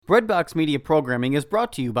Breadbox Media programming is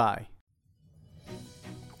brought to you by...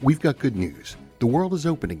 We've got good news. The world is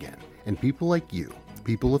open again, and people like you,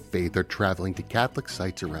 people of faith, are traveling to Catholic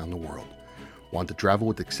sites around the world. Want to travel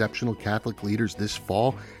with exceptional Catholic leaders this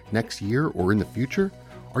fall, next year, or in the future?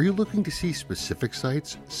 Are you looking to see specific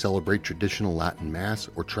sites, celebrate traditional Latin Mass,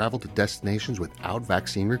 or travel to destinations without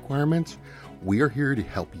vaccine requirements? We are here to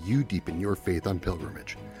help you deepen your faith on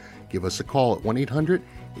pilgrimage. Give us a call at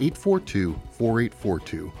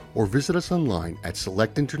 1-800-842-4842 or visit us online at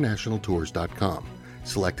selectinternationaltours.com.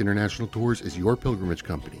 Select International Tours is your pilgrimage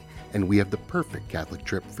company, and we have the perfect Catholic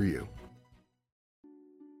trip for you.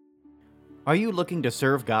 Are you looking to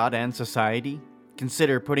serve God and society?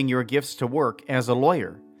 Consider putting your gifts to work as a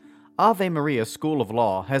lawyer. Ave Maria School of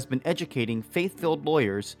Law has been educating faith-filled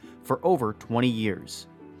lawyers for over 20 years.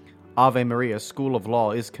 Ave Maria School of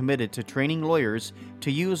Law is committed to training lawyers to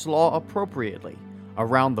use law appropriately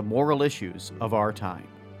around the moral issues of our time.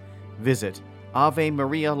 Visit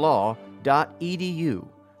avemarialaw.edu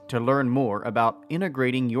to learn more about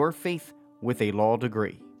integrating your faith with a law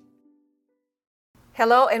degree.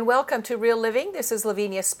 Hello and welcome to Real Living. This is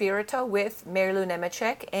Lavinia Spirito with Mary Lou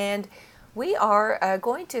Nemechek, and we are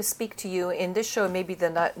going to speak to you in this show, maybe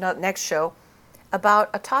the next show, about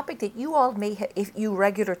a topic that you all may have, if you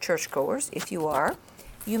regular churchgoers, if you are,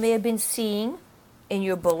 you may have been seeing in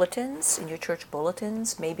your bulletins, in your church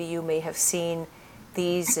bulletins. Maybe you may have seen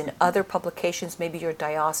these in other publications, maybe your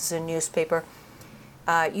diocesan newspaper.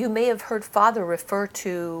 You may have heard Father refer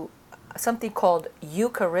to something called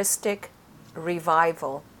Eucharistic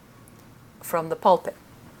revival from the pulpit.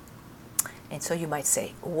 And so you might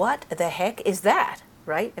say, what the heck is that,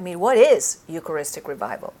 right? I mean, what is Eucharistic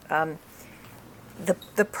revival?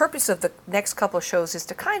 The purpose of the next couple of shows is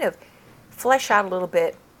to kind of flesh out a little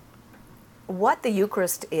bit what the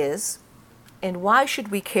Eucharist is and why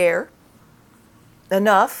should we care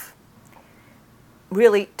enough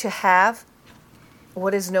really to have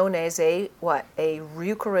what is known as a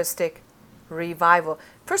Eucharistic revival.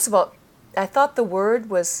 First of all, I thought the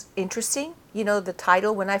word was interesting. You know, the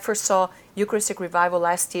title, when I first saw Eucharistic revival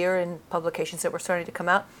last year in publications that were starting to come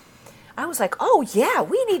out, I was like, oh yeah,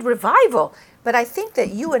 we need revival. But I think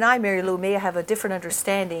that you and I, Mary Lou, may have a different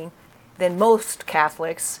understanding than most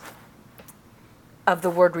Catholics of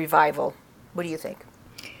the word revival. What do you think?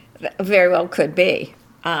 Very well could be.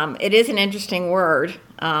 It is an interesting word.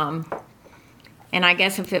 And I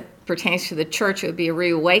guess if it pertains to the church, it would be a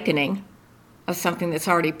reawakening of something that's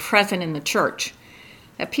already present in the church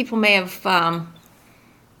that people may have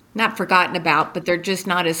not forgotten about, but they're just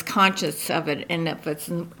not as conscious of it and of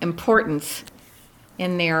its importance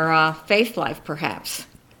in their faith life, perhaps.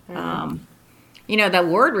 Mm-hmm. The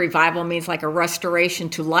word revival means like a restoration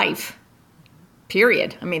to life,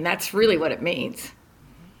 period. I mean, that's really what it means.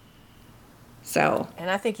 So. And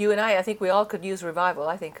I think I think we all could use revival.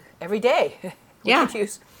 I think every day we could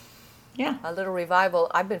use a little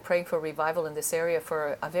revival. I've been praying for revival in this area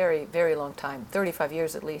for a very, very long time, 35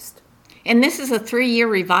 years at least. And this is a 3-year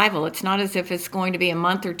revival. It's not as if it's going to be a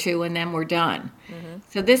month or two and then we're done. Mm-hmm.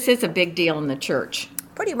 So this is a big deal in the church.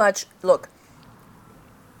 Pretty much, look,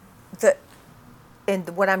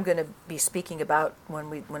 what I'm going to be speaking about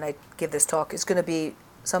when I give this talk is going to be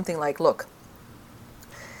something like, look,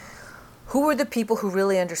 who are the people who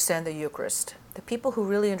really understand the Eucharist? The people who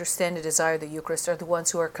really understand and desire the Eucharist are the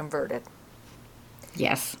ones who are converted.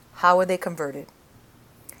 Yes. How are they converted?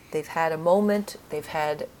 They've had a moment, they've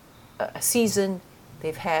had a season,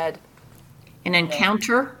 they've had an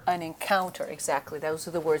encounter. An encounter, exactly. Those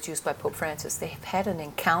are the words used by Pope Francis. They've had an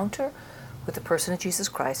encounter with the person of Jesus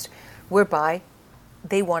Christ, whereby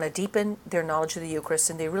they want to deepen their knowledge of the Eucharist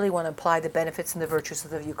and they really want to apply the benefits and the virtues of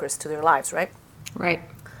the Eucharist to their lives, right? Right.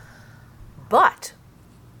 But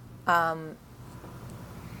I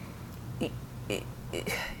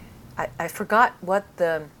forgot what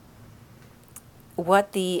the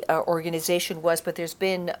organization was, but there's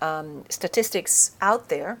been statistics out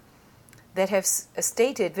there that have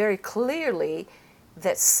stated very clearly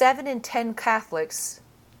that 7 in 10 Catholics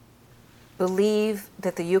believe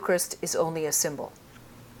that the Eucharist is only a symbol.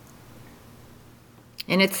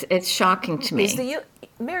 And it's shocking to me.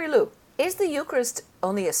 Mary Lou, is the Eucharist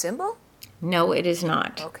only a symbol? No, it is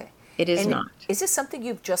not. Okay. It is not. Is this something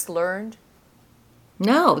you've just learned?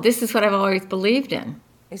 No, this is what I've always believed in.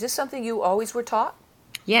 Is this something you always were taught?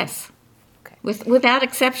 Yes. Okay. Without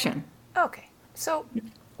exception. Okay. So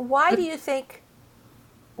why do you think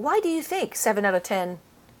 7 out of 10,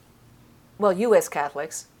 well, U.S.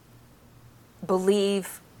 Catholics,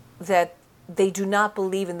 believe that they do not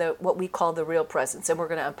believe in what we call the real presence? And we're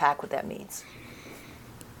going to unpack what that means.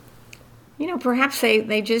 Perhaps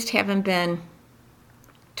they just haven't been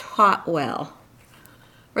taught well,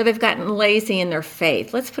 or they've gotten lazy in their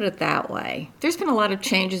faith. Let's put it that way. There's been a lot of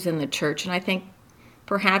changes in the church, and I think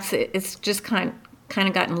perhaps it's just kind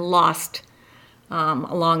of gotten lost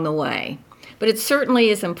along the way. But it certainly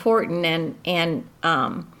is important, and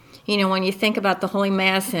when you think about the Holy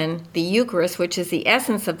Mass and the Eucharist, which is the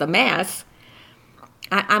essence of the Mass,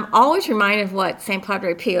 I'm always reminded of what St.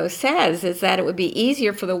 Padre Pio says, is that it would be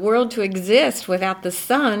easier for the world to exist without the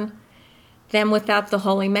Son than without the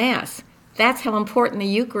Holy Mass. That's how important the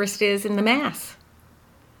Eucharist is in the Mass.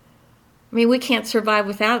 I mean, we can't survive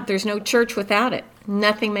without it. There's no church without it.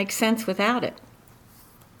 Nothing makes sense without it.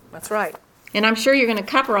 That's right. And I'm sure you're going to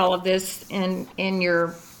cover all of this in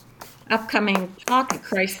your upcoming talk at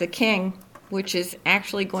Christ the King, which is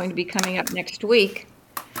actually going to be coming up next week,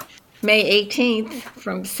 May 18th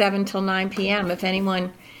from 7 till 9 p.m. If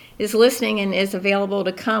anyone is listening and is available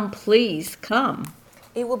to come, please come.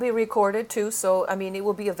 It will be recorded too, so it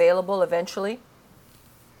will be available eventually,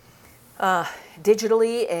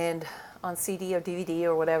 digitally and on CD or DVD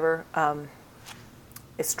or whatever,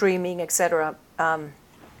 streaming, etc.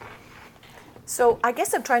 So I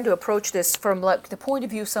guess I'm trying to approach this from the point of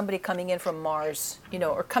view of somebody coming in from Mars,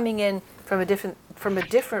 or coming in from a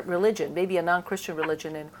different religion, maybe a non-Christian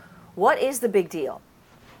religion, and what is the big deal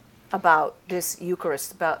about this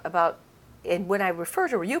Eucharist? And when I refer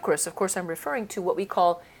to Eucharist, of course, I'm referring to what we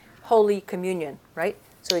call Holy Communion, right?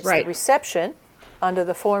 So it's the reception under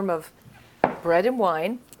the form of bread and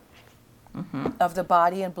wine of the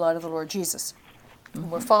body and blood of the Lord Jesus. And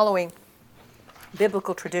we're following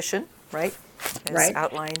biblical tradition, right? As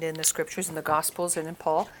outlined in the scriptures, in the Gospels, and in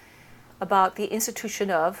Paul, about the institution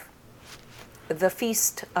of the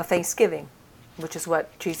Feast of Thanksgiving, which is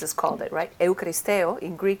what Jesus called it, right? Eucharisteo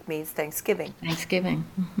in Greek means thanksgiving. Thanksgiving.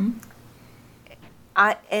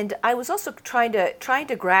 I was also trying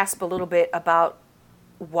to grasp a little bit about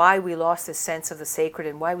why we lost this sense of the sacred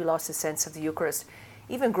and why we lost the sense of the Eucharist.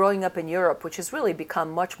 Even growing up in Europe, which has really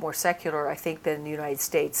become much more secular, I think, than the United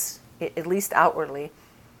States, at least outwardly,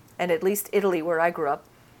 and at least Italy, where I grew up.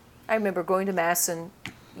 I remember going to Mass, and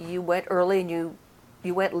you went early, and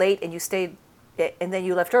you went late, and you stayed, and then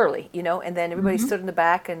you left early, and then everybody stood in the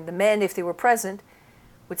back, and the men, if they were present,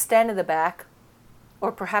 would stand in the back,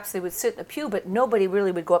 or perhaps they would sit in a pew, but nobody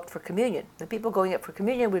really would go up for communion. The people going up for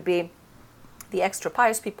communion would be the extra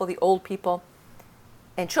pious people, the old people,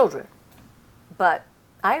 and children. But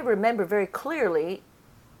I remember very clearly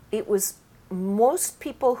it was most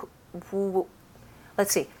people who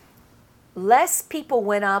less people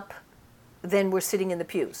went up than were sitting in the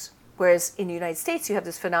pews. Whereas in the United States, you have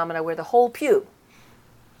this phenomena where the whole pew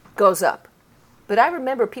goes up. But I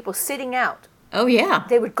remember people sitting out. Oh, yeah.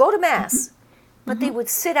 They would go to Mass, but they would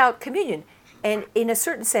sit out communion. And in a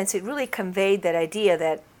certain sense, it really conveyed that idea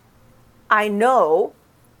that I know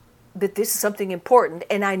that this is something important,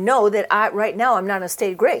 and I know that right now I'm not in a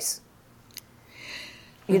state of grace.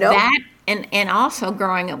 That, and also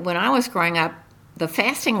when I was growing up, the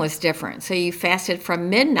fasting was different. So you fasted from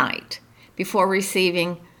midnight before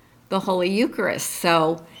receiving the Holy Eucharist.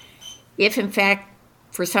 So if, in fact,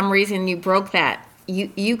 for some reason you broke that,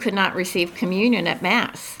 you could not receive communion at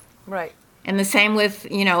Mass. Right. And the same with,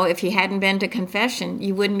 if you hadn't been to confession,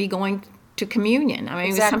 you wouldn't be going to communion. I mean,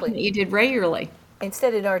 It was something that you did regularly.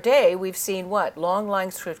 Instead, in our day, we've seen long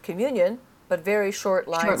lines for communion, but very short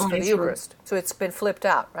lines for the Eucharist. So it's been flipped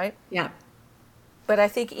out, right? Yeah. But I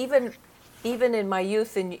think even in my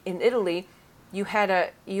youth in Italy,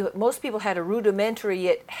 most people had a rudimentary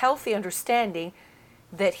yet healthy understanding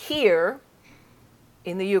that here,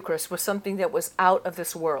 in the Eucharist, was something that was out of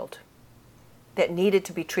this world, that needed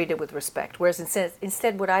to be treated with respect. Whereas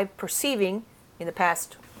instead what I'm perceiving in the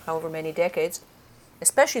past however many decades,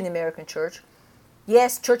 especially in the American church,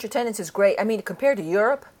 yes, church attendance is great. I mean, compared to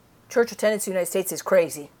Europe, church attendance in the United States is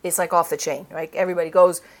crazy. It's like off the chain, right? Everybody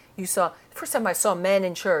goes. The first time I saw men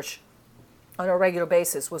in church on a regular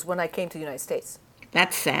basis was when I came to the United States.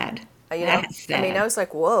 That's sad. That's sad. I mean, I was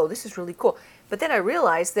like, whoa, this is really cool. But then I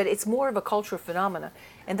realized that it's more of a cultural phenomenon,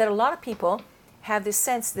 and that a lot of people have this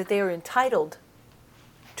sense that they are entitled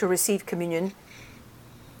to receive communion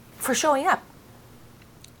for showing up.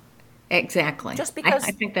 Exactly. Just because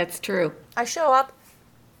I think that's true. I show up,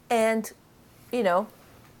 and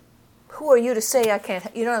who are you to say I can't?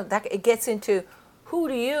 That it gets into who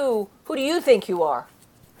do you think you are,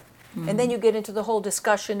 and then you get into the whole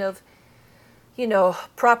discussion of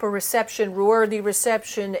proper reception, worthy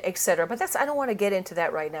reception, etc. But I don't want to get into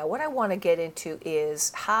that right now. What I want to get into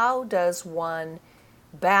is how does one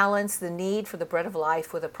balance the need for the bread of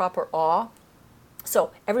life with a proper awe.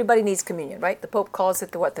 So everybody needs communion, right? The Pope calls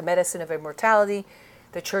it the medicine of immortality.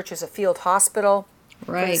 The church is a field hospital.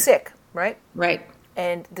 for the Right. sick, right? Right.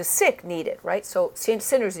 And the sick need it, right? So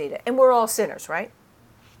sinners need it. And we're all sinners, right?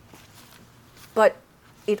 But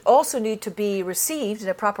it also needs to be received in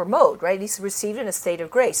a proper mode, right? It needs to be received in a state of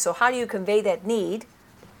grace. So how do you convey that need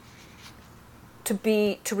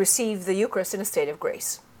to receive the Eucharist in a state of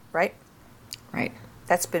grace, right? Right.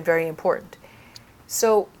 That's been very important.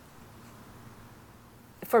 So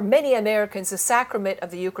for many Americans, the sacrament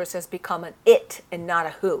of the Eucharist has become an it and not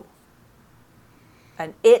a who.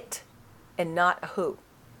 An it and not a who.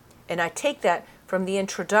 And I take that from the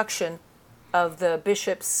introduction of the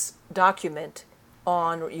bishop's document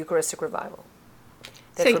on Eucharistic revival.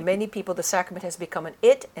 That So- for many people, the sacrament has become an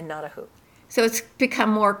it and not a who. So it's become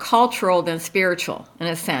more cultural than spiritual in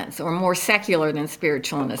a sense, or more secular than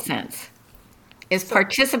spiritual in a sense. It's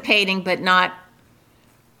participating, but not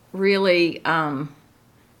really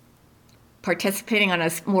participating on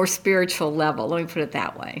a more spiritual level. Let me put it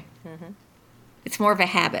that way. Mm-hmm. It's more of a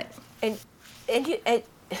habit. And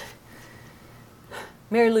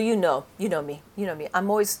Mary Lou, you know me.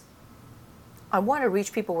 I want to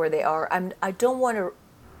reach people where they are. I don't want to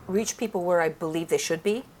reach people where I believe they should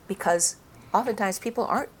be, because oftentimes people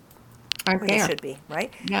aren't where they there. should be,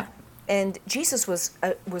 right? Yeah. And Jesus was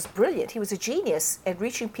brilliant. He was a genius at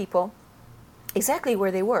reaching people exactly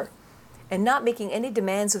where they were, and not making any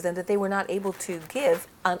demands of them that they were not able to give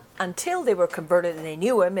until they were converted and they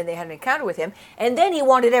knew him and they had an encounter with him, and then he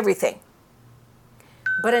wanted everything.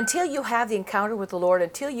 But until you have the encounter with the Lord,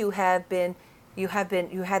 until you had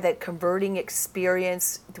that converting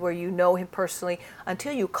experience where you know him personally,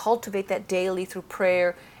 until you cultivate that daily through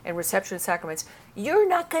prayer and reception of sacraments, you're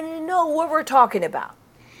not going to know what we're talking about.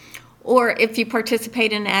 Or if you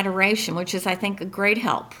participate in adoration, which is, I think, a great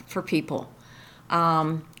help for people.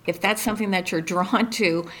 If that's something that you're drawn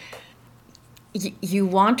to, you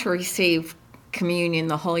want to receive communion,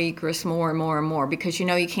 the Holy Eucharist, more and more and more, because you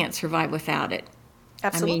know you can't survive without it.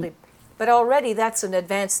 Absolutely. But already that's an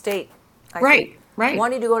advanced state. I Right, think. right.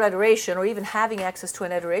 Wanting to go to adoration or even having access to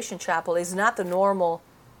an adoration chapel is not the normal,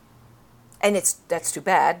 and that's too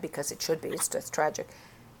bad, because it should be. That's tragic.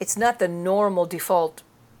 It's not the normal default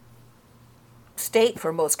state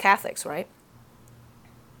for most Catholics, right?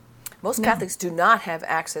 Most Catholics do not have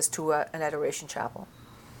access to an adoration chapel.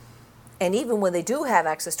 And even when they do have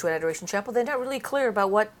access to an adoration chapel, they're not really clear about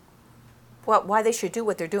why they should do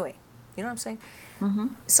what they're doing. You know what I'm saying? Mm-hmm.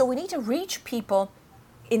 So we need to reach people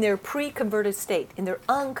in their pre-converted state, in their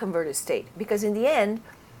unconverted state, because in the end,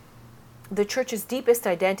 the Church's deepest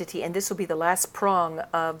identity, and this will be the last prong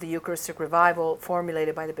of the Eucharistic revival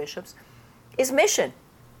formulated by the bishops, is mission.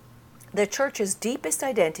 The Church's deepest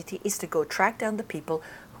identity is to go track down the people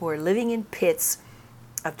who are living in pits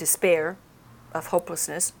of despair, of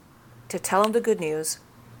hopelessness, to tell them the good news,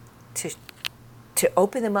 to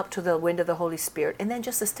open them up to the wind of the Holy Spirit, and then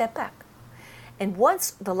just to step back. And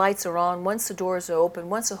once the lights are on, once the doors are open,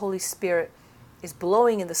 once the Holy Spirit is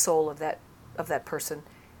blowing in the soul of that person,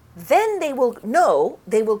 then they will know,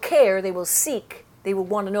 they will care, they will seek, they will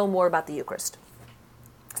want to know more about the Eucharist.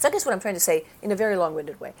 So I guess what I'm trying to say, in a very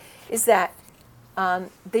long-winded way, is that the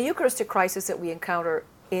Eucharistic crisis that we encounter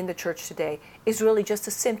in the Church today is really just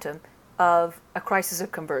a symptom of a crisis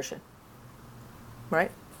of conversion, right?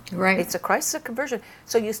 Right. It's a crisis of conversion.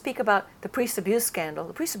 So you speak about the priest abuse scandal.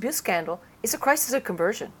 The priest abuse scandal is a crisis of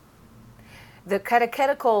conversion. The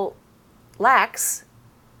catechetical lacks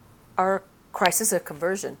are a crisis of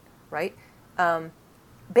conversion, right?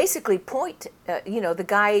 Basically the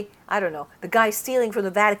guy stealing from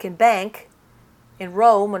the Vatican Bank in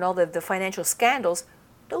Rome and all the financial scandals,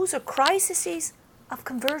 those are crises of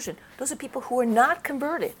conversion. Those are people who are not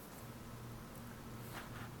converted.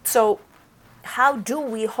 So how do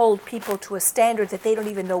we hold people to a standard that they don't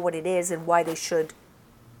even know what it is and why they should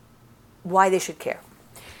care?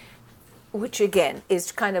 Which again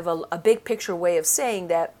is kind of a big picture way of saying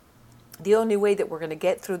that the only way that we're going to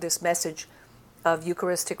get through this message of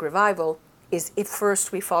Eucharistic revival is if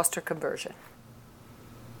first we foster conversion.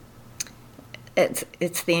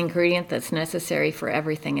 It's the ingredient that's necessary for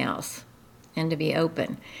everything else, and to be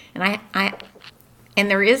open. And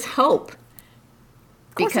and there is hope.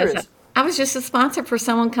 Of course there is. I was just a sponsor for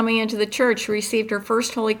someone coming into the church who received her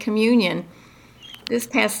first Holy Communion this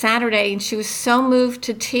past Saturday, and she was so moved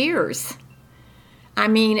to tears. I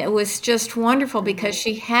mean, it was just wonderful because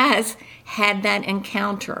she has had that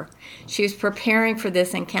encounter. She was preparing for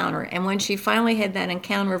this encounter, and when she finally had that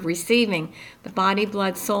encounter of receiving the body,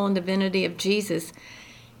 blood, soul, and divinity of Jesus,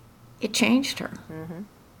 it changed her. Mm-hmm.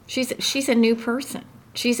 She's a new person.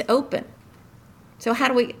 She's open. So how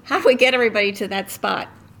do we get everybody to that spot?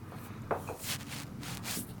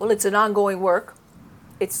 Well, it's an ongoing work.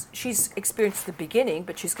 she's experienced the beginning,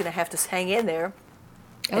 but she's going to have to hang in there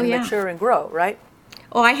Oh, and yeah. mature and grow, right?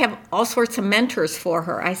 Oh, I have all sorts of mentors for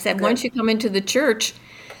her. I said, Good. once you come into the church,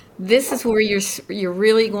 this is where you're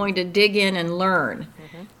really going to dig in and learn.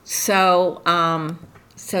 So,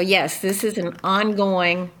 so yes, this is an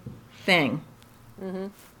ongoing thing,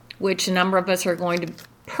 which a number of us are going to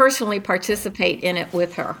personally participate in it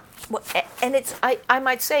with her. Well, and I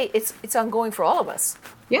might say it's ongoing for all of us.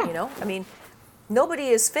 Yeah. You know, I mean, nobody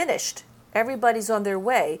is finished. Everybody's on their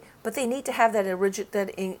way, but they need to have that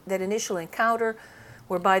that initial encounter,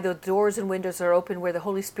 whereby the doors and windows are open, where the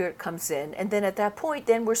Holy Spirit comes in, and then at that point,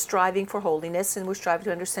 then we're striving for holiness, and we're striving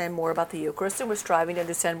to understand more about the Eucharist, and we're striving to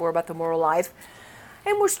understand more about the moral life,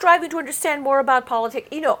 and we're striving to understand more about politics.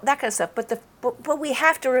 You know, that kind of stuff. But we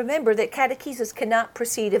have to remember that catechesis cannot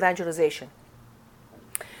precede evangelization.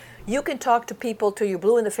 You can talk to people till you're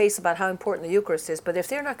blue in the face about how important the Eucharist is, but if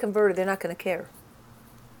they're not converted, they're not going to care.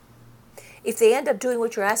 If they end up doing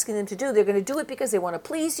what you're asking them to do, they're going to do it because they want to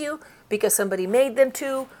please you, because somebody made them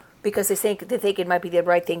to, because they think it might be the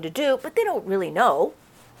right thing to do, but they don't really know.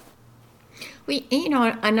 You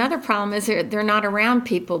know, another problem is they're not around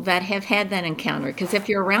people that have had that encounter. Because if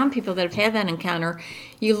you're around people that have had that encounter,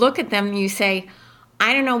 you look at them and you say,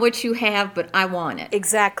 I don't know what you have, but I want it.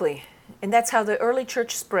 Exactly. And that's how the early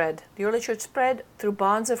church spread. The early church spread through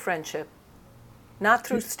bonds of friendship, not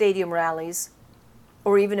through stadium rallies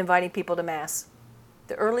or even inviting people to Mass.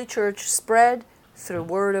 The early church spread through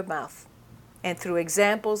word of mouth and through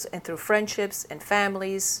examples and through friendships and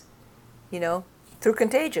families, you know, through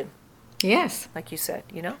contagion, Yes. like you said,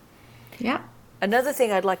 you know. Yeah. Another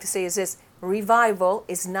thing I'd like to say is this: revival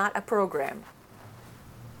is not a program.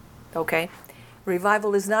 Okay?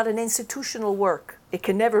 Revival is not an institutional work. It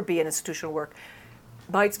can never be an institutional work.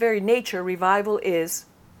 By its very nature, revival is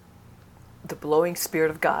the blowing Spirit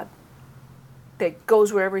of God that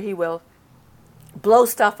goes wherever He will,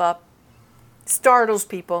 blows stuff up, startles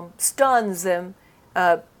people, stuns them.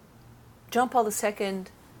 John Paul II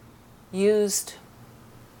used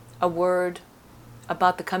a word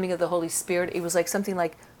about the coming of the Holy Spirit. It was like something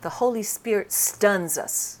like, the Holy Spirit stuns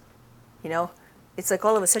us. You know? It's like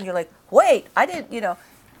all of a sudden you're like, wait, I didn't, you know.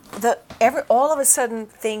 All of a sudden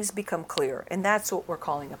things become clear, and that's what we're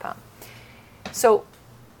calling upon. So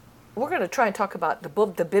we're going to try and talk about the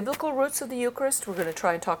biblical roots of the Eucharist. We're going to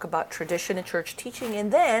try and talk about tradition and church teaching,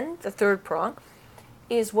 and then the third prong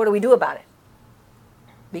is, what do we do about it?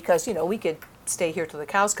 Because, you know, we could stay here till the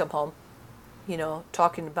cows come home, you know,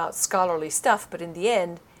 talking about scholarly stuff, but in the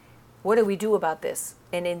end, what do we do about this?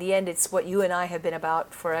 And in the end, it's what you and I have been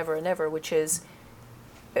about forever and ever, which is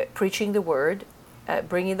preaching the Word,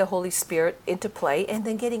 bringing the Holy Spirit into play, and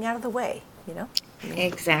then getting out of the way, you know?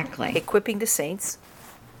 Exactly. Equipping the saints,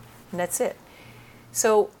 and that's it.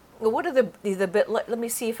 So what are let me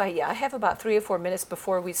see if I have about 3 or 4 minutes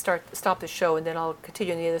before we stop the show, and then I'll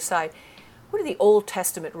continue on the other side. What are the Old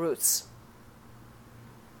Testament roots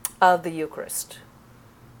of the Eucharist?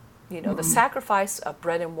 You know, the sacrifice of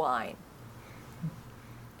bread and wine.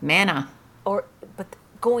 Manna. But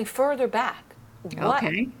going further back,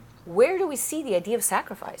 Okay. where do we see the idea of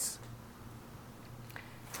sacrifice?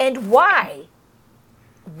 And why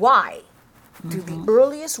do the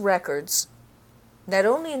earliest records, not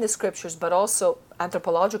only in the scriptures, but also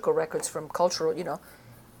anthropological records from cultural, you know,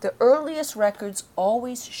 the earliest records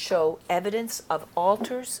always show evidence of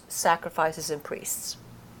altars, sacrifices, and priests?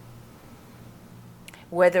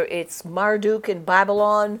 Whether it's Marduk in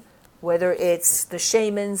Babylon, whether it's the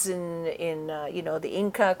shamans in you know, the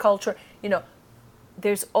Inca culture, you know,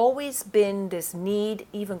 there's always been this need,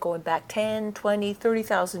 even going back 10, 20,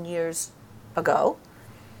 30,000 years ago,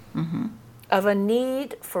 of a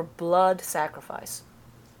need for blood sacrifice.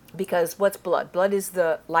 Because what's blood? Blood is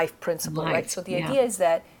the life principle, right? So the idea is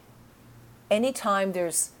that anytime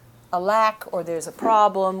there's a lack, or there's a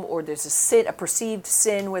problem, or there's a sin, a perceived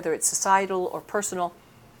sin, whether it's societal or personal,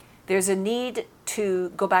 there's a need to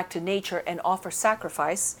go back to nature and offer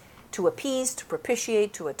sacrifice to appease, to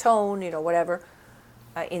propitiate, to atone, you know, whatever.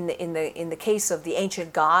 In the case of the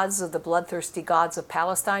ancient gods, of the bloodthirsty gods of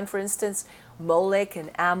Palestine, for instance, Molech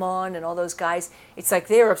and Ammon and all those guys, it's like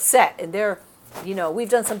they're upset and they're, you know, we've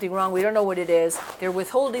done something wrong, we don't know what it is, they're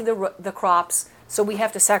withholding the crops, so we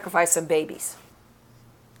have to sacrifice some babies,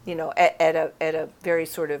 you know, at a very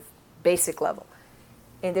sort of basic level.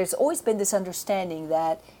 And there's always been this understanding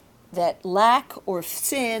that lack or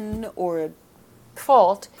sin or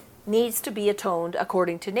fault needs to be atoned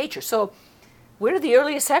according to nature. So where are the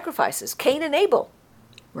earliest sacrifices? Cain and Abel.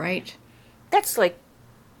 Right. That's like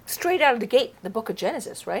straight out of the gate, the book of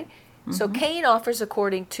Genesis, right? So Cain offers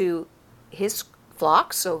according to his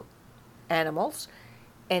flocks, so animals,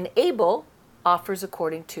 And Abel offers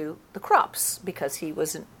according to the crops because he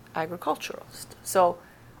was an agriculturalist. So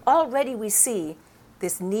already we see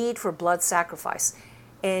this need for blood sacrifice.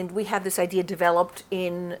 And we have this idea developed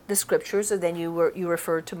in the scriptures, and then you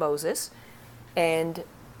referred to Moses, and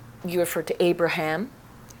you referred to Abraham.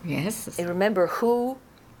 Yes. And remember, who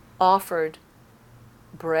offered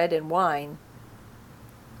bread and wine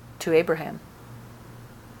to Abraham?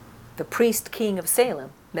 The priest king of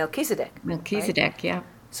Salem, Melchizedek. Melchizedek, right? yeah.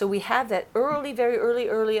 So we have that very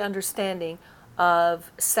early understanding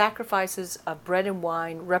of sacrifices of bread and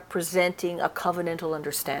wine representing a covenantal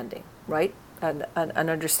understanding, right? An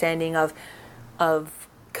understanding of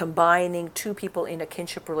combining two people in a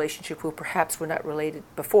kinship relationship who perhaps were not related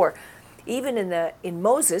before. Even in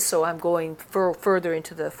Moses, so I'm going further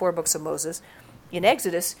into the 4 books of Moses, in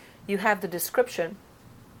Exodus, you have the description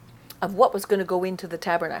of what was going to go into the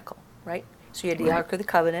tabernacle, right? So you had the Ark of the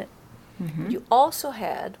Covenant. Mm-hmm. You also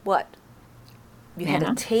had what? You had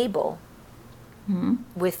a table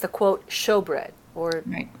with the, quote, showbread, or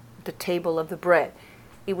the table of the bread.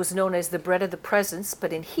 It was known as the bread of the presence,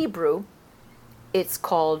 but in Hebrew, it's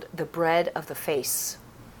called the bread of the face.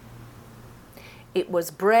 It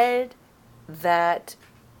was bread that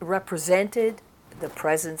represented the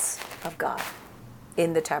presence of God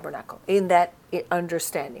in the tabernacle, in that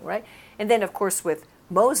understanding, right? And then, of course, with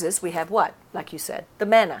Moses, we have what? Like you said, the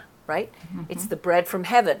manna, right? Mm-hmm. It's the bread from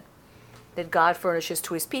heaven that God furnishes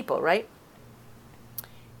to his people, right?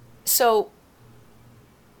 So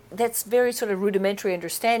that's very sort of rudimentary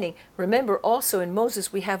understanding. Remember, also in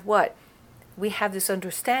Moses, we have what? We have this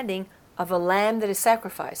understanding of a lamb that is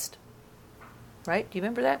sacrificed. Right? Do you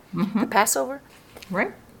remember that? Mm-hmm. The Passover?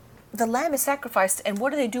 Right. The lamb is sacrificed, and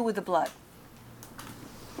what do they do with the blood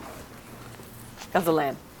of the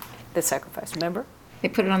lamb that's sacrificed? Remember? They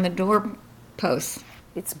put it on the doorposts.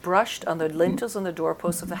 It's brushed on the lintels on the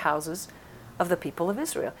doorposts of the houses of the people of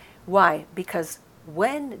Israel. Why? Because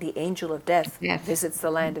when the angel of death visits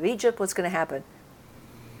the land of Egypt, what's going to happen?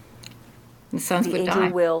 The sons would die. The angel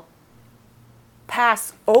will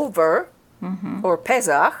pass over, or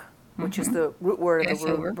Pesach, which is the root word of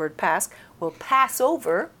the word Pasch, will pass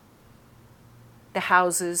over the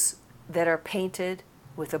houses that are painted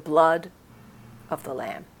with the blood of the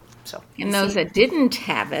Lamb. So, and those that didn't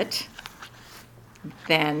have it,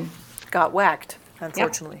 then got whacked,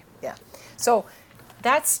 unfortunately. Yeah. So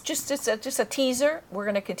that's just a teaser. We're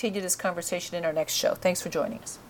going to continue this conversation in our next show. Thanks for joining us.